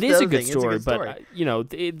 Like, that's it is a good thing. story, it's a good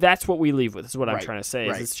story. But that's what we leave with. Is what I'm trying to say.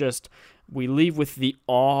 Is it's just we leave with the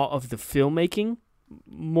awe of the filmmaking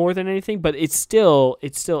more than anything. But it's still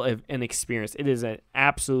an experience. It is an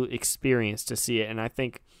absolute experience to see it, and I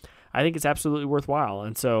think it's absolutely worthwhile.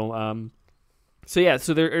 And so.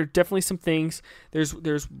 So there are definitely some things.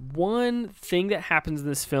 There's one thing that happens in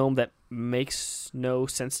this film that makes no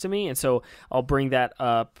sense to me, and so I'll bring that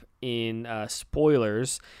up in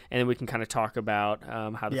spoilers, and then we can kind of talk about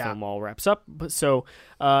how the film all wraps up. But so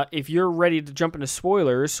if you're ready to jump into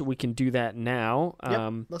spoilers, we can do that now.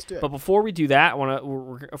 Let's do it. But before we do that,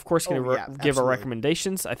 we're of course going to give our absolutely.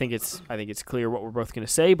 recommendations. I think it's clear what we're both going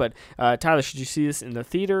to say. But Tyler, should you see this in the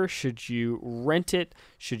theater? Should you rent it?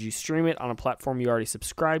 Should you stream it on a platform you already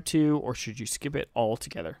subscribe to, or should you skip it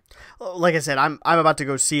altogether? Like I said, I'm about to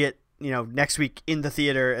go see it, next week in the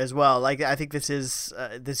theater as well. Like, I think this is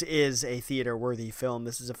a theater worthy film.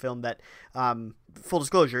 This is a film that, full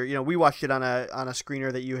disclosure, we watched it on a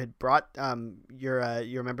screener that you had brought. You're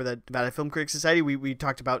a member of the Nevada Film Critics Society. We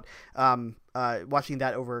talked about watching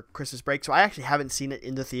that over Christmas break. So I actually haven't seen it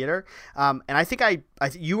in the theater. And I think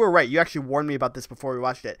you were right. You actually warned me about this before we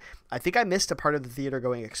watched it. I think I missed a part of the theater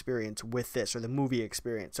going experience with this, or the movie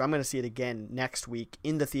experience. So I'm going to see it again next week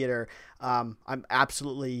in the theater. I'm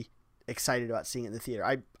absolutely excited about seeing it in the theater.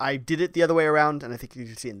 I did it the other way around, and I think you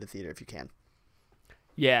should see it in the theater if you can.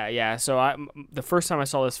 Yeah. So the first time I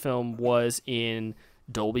saw this film was in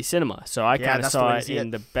Dolby Cinema. So I kind of saw it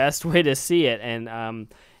in the best way to see it,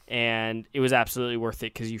 and it was absolutely worth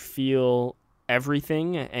it because you feel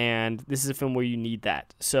everything, and this is a film where you need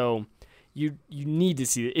that. So you need to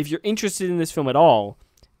see it. If you're interested in this film at all,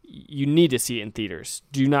 you need to see it in theaters.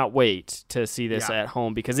 Do not wait to see this at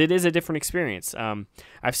home, because it is a different experience.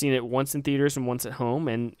 I've seen it once in theaters and once at home,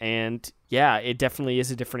 and it definitely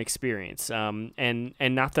is a different experience. And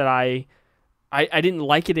not that I didn't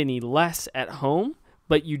like it any less at home,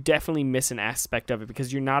 but you definitely miss an aspect of it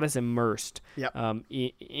because you're not as immersed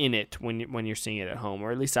in it when you're seeing it at home,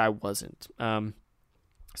 or at least I wasn't.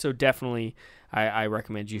 So definitely, I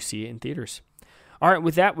recommend you see it in theaters. All right,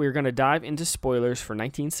 with that, we're going to dive into spoilers for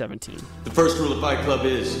 1917. The first rule of Fight Club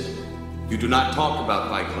is you do not talk about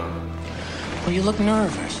Fight Club. Well, you look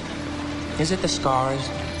nervous. Is it the scars?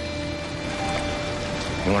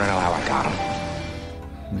 You want to know how I got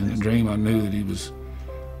them? In the dream, I knew that he was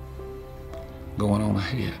going on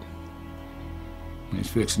ahead.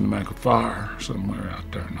 He's fixing to make a fire somewhere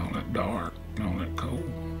out there in all that dark and all that cold.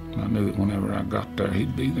 And I knew that whenever I got there,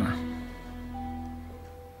 he'd be there.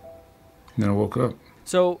 And then I woke up.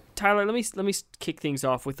 So, Tyler, let me kick things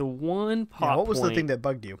off with the one plot what was point. the thing that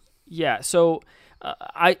bugged you? Yeah, so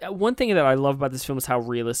one thing that I love about this film is how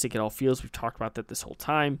realistic it all feels. We've talked about that this whole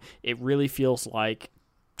time. It really feels like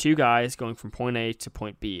two guys going from point A to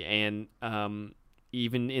point B, and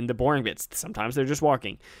even in the boring bits, sometimes they're just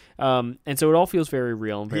walking. And so it all feels very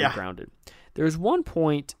real and very grounded. There's one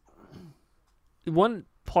plot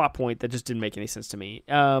point that just didn't make any sense to me.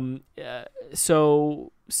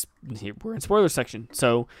 So we're in spoiler section.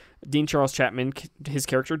 So Dean Charles Chapman, his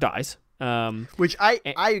character dies. Which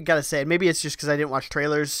I gotta say, maybe it's just because I didn't watch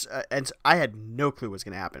trailers, and so I had no clue what's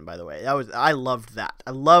gonna happen. By the way, I loved that.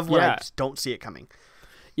 I love when I just don't see it coming.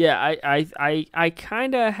 Yeah, I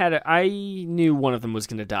kind of I knew one of them was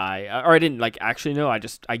going to die. Or I didn't actually know.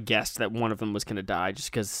 I guessed that one of them was going to die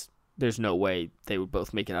just because there's no way they would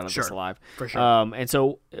both make it out of this alive. For sure. And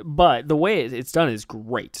so, but the way it's done is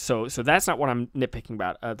great. So that's not what I'm nitpicking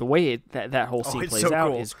about. The way that whole scene plays so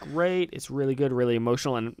out cool. is great. It's really good, really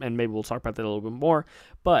emotional, and maybe we'll talk about that a little bit more.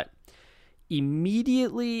 But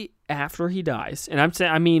immediately after he dies, and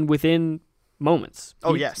I mean within moments.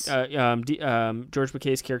 Yes. George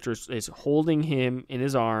McKay's character is holding him in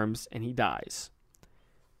his arms, and he dies.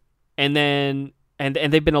 And then. And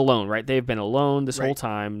they've been alone, right? They've been alone this whole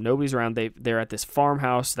time. Nobody's around. They're at this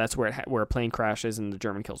farmhouse. That's where a plane crashes and the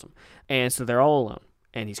German kills him. And so they're all alone.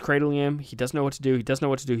 And he's cradling him. He doesn't know what to do.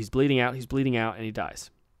 He's bleeding out, and he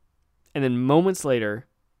dies. And then moments later,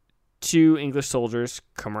 2 English soldiers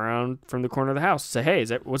come around from the corner of the house and say, "Hey,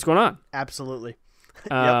 what's going on?" Absolutely.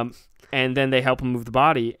 And then they help him move the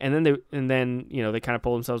body. And then they kind of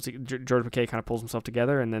pull themselves. George McKay kind of pulls himself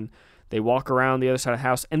together, and then they walk around the other side of the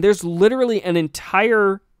house, and there's literally an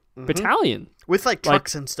entire battalion with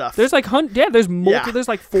trucks and stuff. There's there's multiple. There's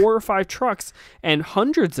 4 or 5 trucks and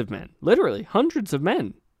hundreds of men, literally hundreds of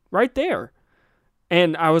men, right there.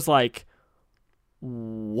 And I was like,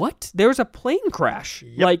 "What? There was a plane crash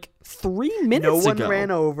 3 minutes ago. No one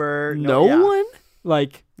ran over. No one.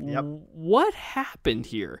 What happened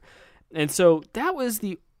here?" And so that was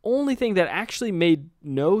the only thing that actually made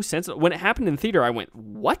no sense. When it happened in the theater, I went,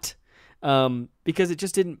 "What?" Because it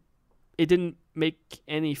just didn't make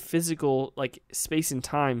any physical space and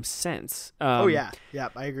time sense. I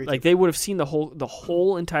agree. They would have seen the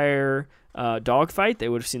whole entire dogfight. They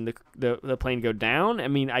would have seen the plane go down. I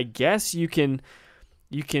mean, I guess you can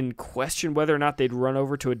question whether or not they'd run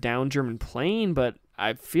over to a downed German plane, but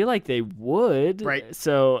I feel like they would. Right.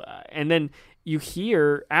 So, and then you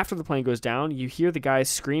hear, after the plane goes down, you hear the guys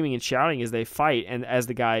screaming and shouting as they fight, and as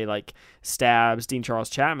the guy stabs Dean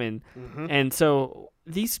Charles Chapman. And so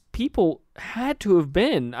these people had to have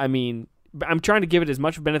been, I mean, I'm trying to give it as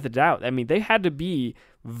much benefit of the doubt. I mean, they had to be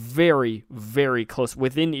very, very close,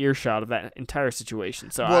 within earshot of that entire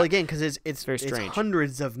situation. So again, because it's very strange. It's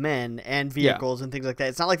hundreds of men and vehicles and things like that.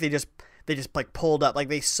 It's not like they just pulled up.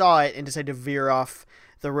 They saw it and decided to veer off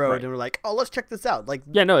the road and were like, "Oh, let's check this out."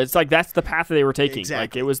 It's that's the path they were taking.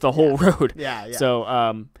 Exactly. It was the whole road. Yeah. So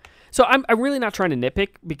I'm really not trying to nitpick,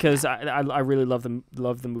 because I really love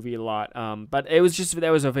the movie a lot. But it was just,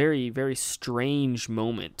 that was a very, very strange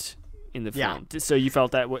moment in the film. So you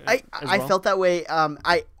felt that way? I felt that way.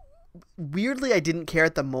 I didn't care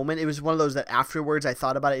at the moment. It was one of those that afterwards I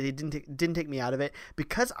thought about it. It didn't take me out of it,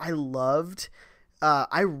 because I loved.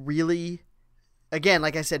 I really. Again,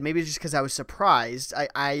 like I said, maybe it's just because I was surprised.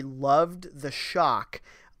 I loved the shock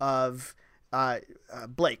of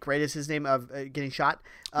Blake, right? Is his name, of getting shot?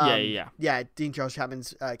 Yeah, Dean Charles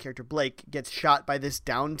Chapman's character Blake gets shot by this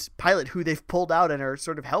downed pilot who they've pulled out and are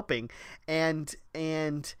sort of helping. And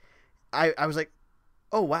I was like,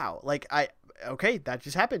 oh wow, okay, that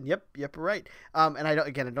just happened. Yep, right. And I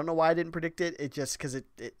don't know why I didn't predict it. It just because it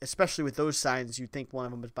especially with those signs, you'd think one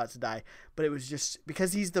of them was about to die. But it was just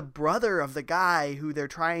because he's the brother of the guy who they're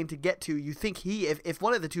trying to get to. You think if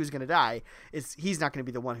one of the two is going to die, he's not going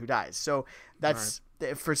to be the one who dies. So that's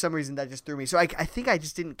for some reason that just threw me. So I think I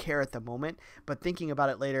just didn't care at the moment. But thinking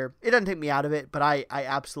about it later, it doesn't take me out of it. But I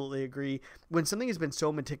absolutely agree. When something has been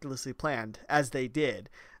so meticulously planned as they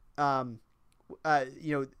did,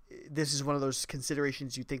 this is one of those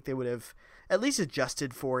considerations you think they would have at least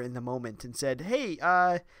adjusted for in the moment and said, "Hey,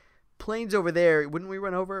 plane's over there. Wouldn't we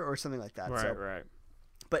run over?" or something like that. Right.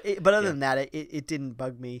 But other than that, it didn't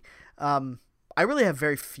bug me. I really have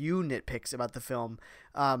very few nitpicks about the film.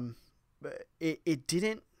 It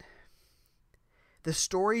didn't. The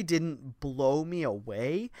story didn't blow me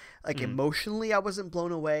away. Emotionally, I wasn't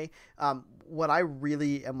blown away. What I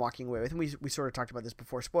really am walking away with, and we sort of talked about this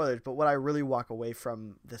before spoilers, but what I really walk away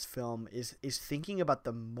from this film is thinking about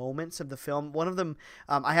the moments of the film. One of them,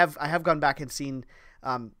 I have gone back and seen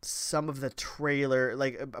some of the trailer,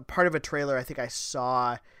 a part of a trailer. I think I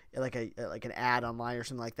saw an ad online or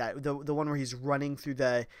something like that. The one where he's running through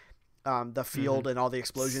the field and all the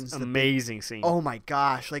explosions. Amazing scene. Oh my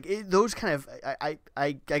gosh! Those kind of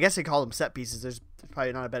I guess they call them set pieces. There's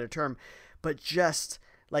probably not a better term, but just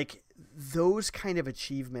those kind of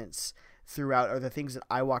achievements throughout are the things that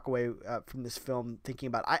I walk away from this film thinking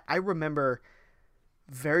about. I remember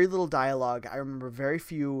very little dialogue. I remember very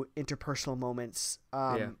few interpersonal moments.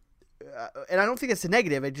 And I don't think it's a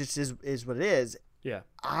negative. It just is what it is. Yeah.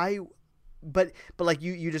 but like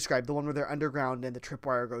you described, the one where they're underground and the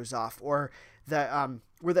tripwire goes off, or the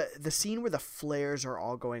where the scene where the flares are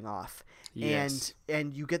all going off, Yes.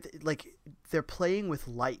 and you get like they're playing with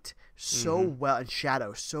light so well and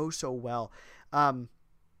shadow so well, and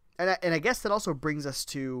I guess that also brings us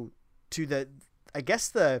to the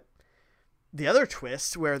other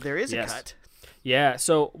twist where there is a cut. Yeah,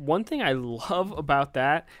 so one thing I love about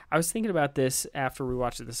that, I was thinking about this after we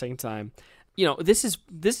watched it the second time. You know, this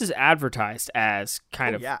is advertised as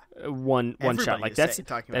kind of one shot. Like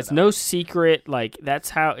that's no secret. Like that's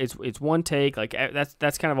how it's one take. Like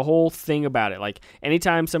that's kind of a whole thing about it. Like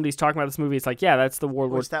anytime somebody's talking about this movie, it's like, yeah, that's the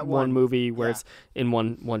World War I movie where it's in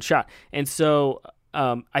one shot. And so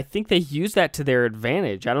I think they use that to their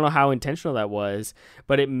advantage. I don't know how intentional that was,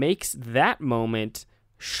 but it makes that moment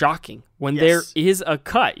shocking when there is a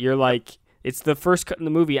cut. You're like, it's the first cut in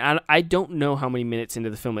the movie. I don't know how many minutes into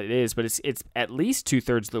the film it is, but it's at least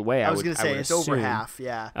 2/3 of the way. I was going to say it's over half.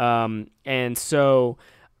 Yeah. And so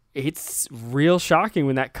it's real shocking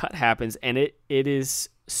when that cut happens, and it is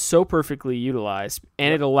so perfectly utilized,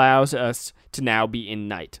 and it allows us to now be in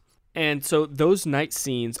night. And so those night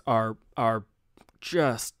scenes are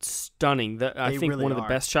just stunning. I think one of the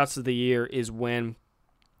best shots of the year is when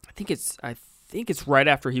I think it's right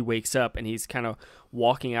after he wakes up and he's kind of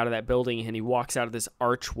walking out of that building, and he walks out of this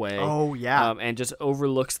archway. Oh yeah, and just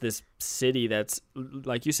overlooks this city that's,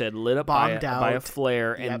 like you said, lit up by a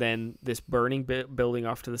flare, and then this burning building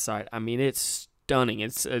off to the side. I mean, it's stunning.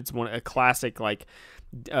 It's a classic, like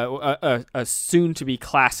a soon to be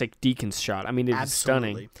classic Deakins shot. I mean, it's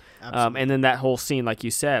stunning. And then that whole scene, like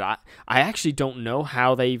you said, I actually don't know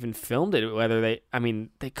how they even filmed it. Whether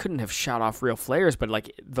they couldn't have shot off real flares, but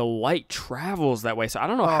like the light travels that way, so I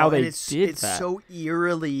don't know how they did that. It's so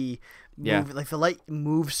eerily moving. Like the light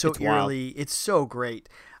moves so eerily. Wild. It's so great.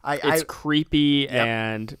 It's creepy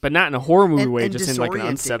but not in a horror movie way, just in like an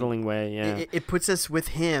unsettling way. Yeah, it puts us with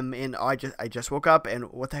him in. I just woke up,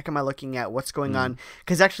 and what the heck am I looking at? What's going on?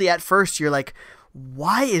 Because actually, at first, you're like,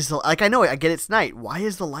 why is the, like, I know I get it's night. Why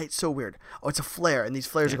is the light so weird? Oh, it's a flare, and these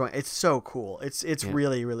flares are going. It's so cool. It's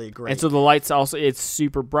really, really great. And so the light's also, it's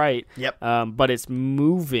super bright. Yep. But it's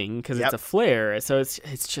moving because it's a flare. So it's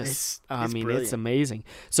just brilliant. It's amazing.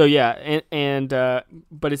 So yeah, and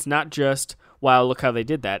but it's not just, wow, look how they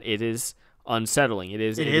did that. It is unsettling. It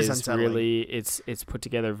is unsettling. Really, it's put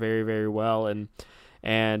together very, very well, and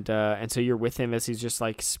so you're with him as he's just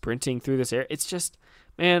like sprinting through this air. It's just,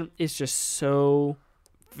 man, it's just so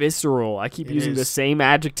visceral. I keep using the same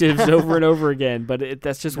adjectives over and over again, but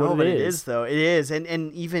that's just what it is. It is, though. It is,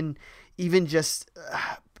 and even just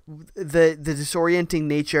the disorienting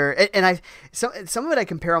nature, and some of it I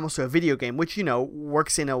compare almost to a video game, which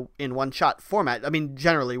works in one shot format. I mean,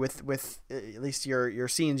 generally with at least your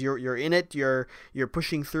scenes, you're in it, you're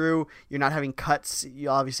pushing through, you're not having cuts. You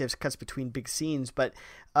obviously have cuts between big scenes, but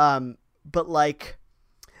like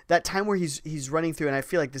that time where he's running through, and I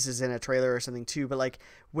feel like this is in a trailer or something too, but like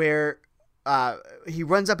where he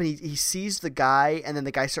runs up and he sees the guy, and then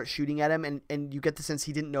the guy starts shooting at him, and you get the sense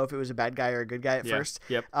he didn't know if it was a bad guy or a good guy at first.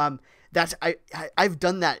 Yep. That's I've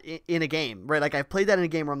done that in a game, right? Like I've played that in a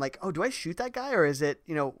game where I'm like, oh, do I shoot that guy, or is it,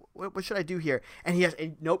 what should I do here?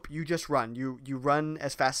 And nope, you just run. You run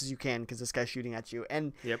as fast as you can because this guy's shooting at you.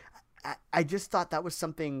 And I just thought that was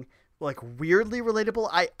something like weirdly relatable.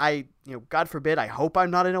 I God forbid, I hope I'm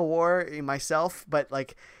not in a war myself, but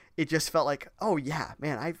like it just felt like, oh yeah,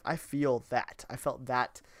 man, I feel that. I felt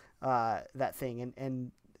that that thing,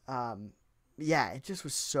 and it just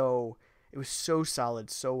was so. It was so solid,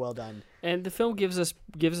 so well done. And the film gives us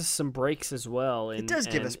some breaks as well. It does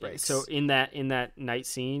give us breaks. So in that night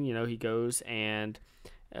scene, he goes and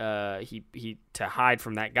he to hide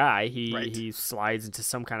from that guy, he slides into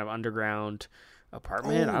some kind of underground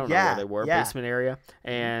apartment. I don't know where they were, basement area,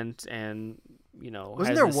 and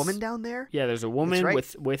wasn't there a woman down there? Yeah, there's a woman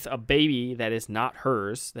with a baby that is not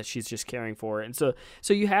hers, that she's just caring for. And so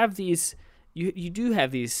you have these. You do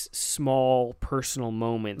have these small personal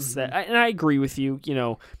moments that, and I agree with you.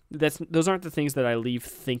 Those aren't the things that I leave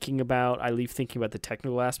thinking about. I leave thinking about the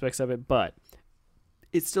technical aspects of it, but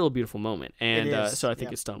it's still a beautiful moment, and so I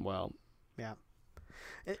think it's done well. Yeah,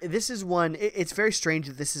 this is one. It's very strange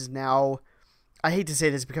that this is now. I hate to say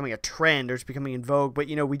this is becoming a trend or it's becoming in vogue, but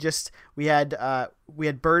we had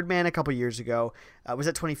Birdman a couple years ago. Was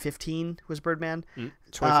that 2015? Was Birdman?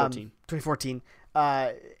 2014. 2014.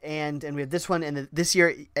 And we have this one, and this year,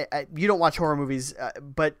 you don't watch horror movies,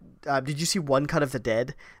 but did you see One Cut of the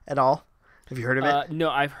Dead at all? Have you heard of it? No,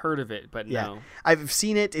 I've heard of it, but no. I've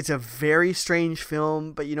seen it. It's a very strange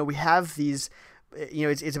film, but we have these,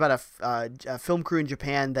 it's about a film crew in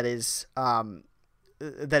Japan that is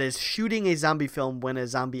that is shooting a zombie film when a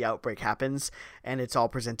zombie outbreak happens, and it's all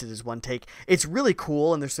presented as one take. It's really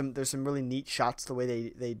cool, and there's some really neat shots the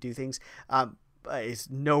way they do things. It's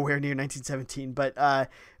nowhere near 1917, but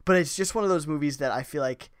it's just one of those movies that I feel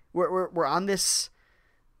like we're on this.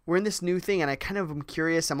 We're in this new thing, and I kind of am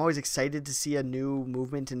curious. I'm always excited to see a new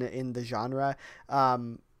movement in the genre.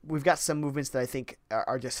 We've got some movements that I think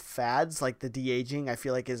are just fads, like the de-aging. I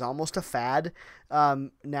feel like is almost a fad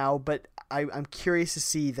now, but I'm curious to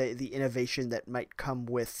see the innovation that might come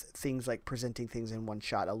with things like presenting things in one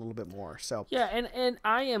shot a little bit more. So yeah, and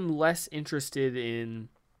I am less interested in.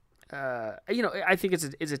 I think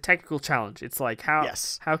it's a technical challenge. It's like how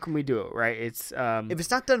can we do it right? It's if it's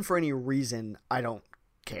not done for any reason, I don't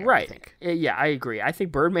care. Right. I think. Yeah, I agree. I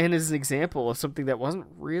think Birdman is an example of something that wasn't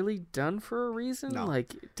really done for a reason. No.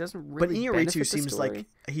 Like it doesn't really. But Iñárritu the seems story. like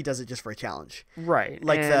he does it just for a challenge. Right.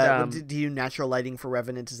 Like and, do you natural lighting for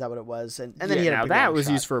Revenant? Is that what it was? And then yeah, he had now a big that long was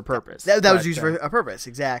shot. used for a purpose. That was used for a purpose.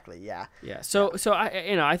 Exactly. Yeah. Yeah. So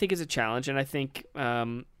I think it's a challenge, and I think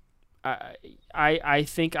I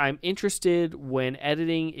think I'm interested when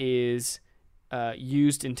editing is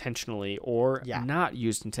used intentionally or not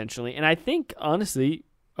used intentionally, and I think honestly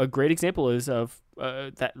a great example is of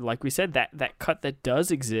that, like we said, that cut that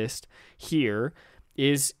does exist here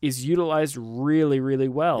is utilized really, really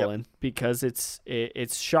well, and because it's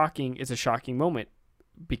shocking, it's a shocking moment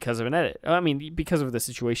because of an edit. I mean, because of the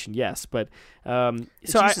situation, yes, but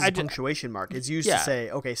it's so used as I a punctuation mark. It's used to say,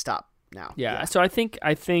 okay, stop now. Yeah. So I think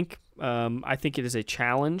it is a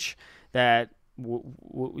challenge that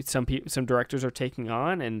some directors are taking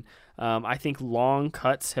on, and I think long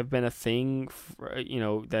cuts have been a thing,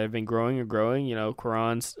 that have been growing.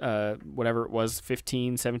 Cuarón's whatever it was,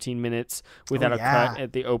 15, 17 minutes without a cut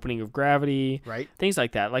at the opening of Gravity, right? Things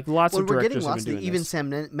like that. Like lots of directors have been doing even this.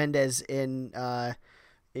 Sam Mendes in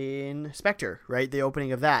Spectre, right? The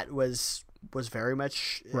opening of that was very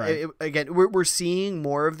much right. Again, we're seeing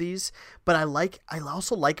more of these, but I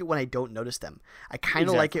also like it when I don't notice them. I kind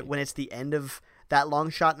of like it when it's the end of that long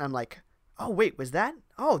shot and I'm like, oh wait, was that?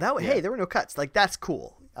 Oh, hey, there were no cuts. Like that's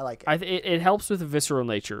cool. I like it. It helps with the visceral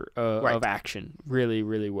nature of action really,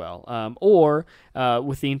 really well. Or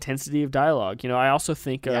with the intensity of dialogue. I also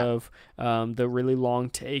think of the really long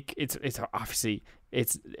take. It's obviously.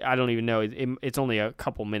 I don't even know. It's only a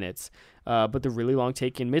couple minutes, but the really long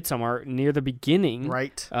take in Midsommar near the beginning,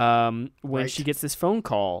 right? When she gets this phone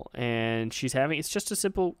call and it's just a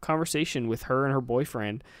simple conversation with her and her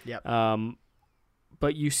boyfriend. Yep.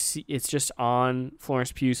 But you see, it's just on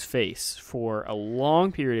Florence Pugh's face for a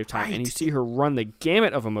long period of time, and you see her run the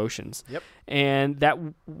gamut of emotions. Yep. And that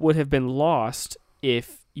would have been lost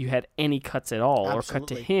if you had any cuts at all, or cut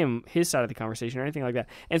to his side of the conversation, or anything like that.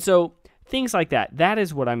 And so. Things like that. That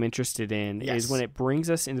is what I'm interested in, is when it brings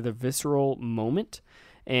us into the visceral moment.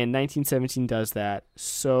 And 1917 does that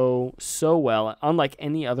so well, unlike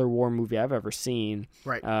any other war movie I've ever seen.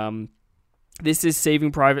 Right. This is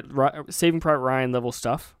Saving Private Ryan level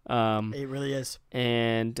stuff. It really is.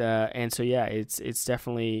 And so yeah, it's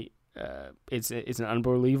definitely it's an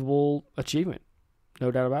unbelievable achievement,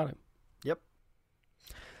 no doubt about it. Yep.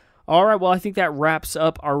 All right, well, I think that wraps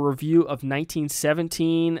up our review of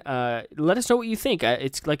 1917. Let us know what you think.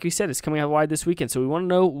 It's like we said, it's coming out wide this weekend, so we want to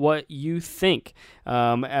know what you think.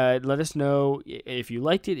 Let us know if you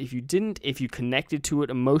liked it, if you didn't, if you connected to it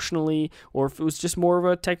emotionally, or if it was just more of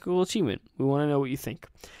a technical achievement. We want to know what you think.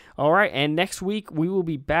 All right, and next week we will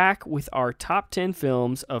be back with our top 10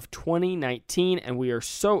 films of 2019, and we are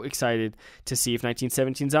so excited to see if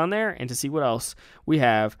 1917 is on there and to see what else we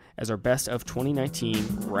have as our best of 2019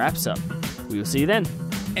 wraps up. We will see you then.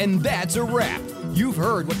 And that's a wrap. You've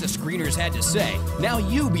heard what the screeners had to say. Now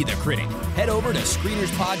you be the critic. Head over to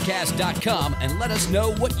screenerspodcast.com and let us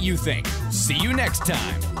know what you think. See you next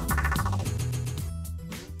time.